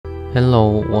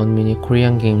Hello, one minute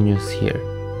Korean game news here.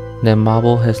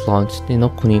 Netmarble has launched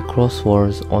Kuni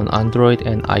Crosswords on Android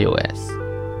and iOS.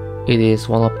 It is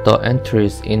one of the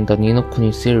entries in the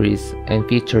Kuni series and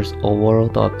features a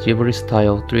world of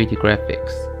Ghibli-style 3D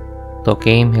graphics. The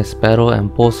game has battle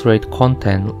and boss raid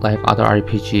content like other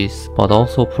RPGs, but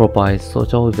also provides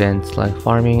social events like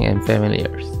farming and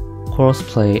familiars.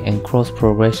 Crossplay and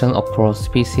cross-progression across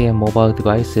PC and mobile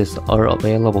devices are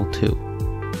available too.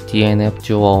 DNF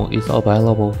Duel is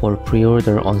available for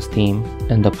pre-order on Steam,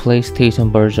 and the PlayStation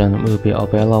version will be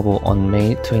available on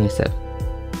May 27.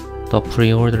 The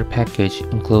pre-order package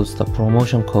includes the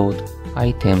promotion code,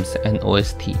 items, and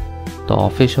OST. The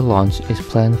official launch is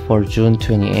planned for June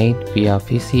 28 via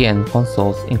PC and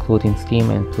consoles including Steam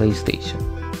and PlayStation.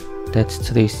 That's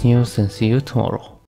today's news, and see you tomorrow.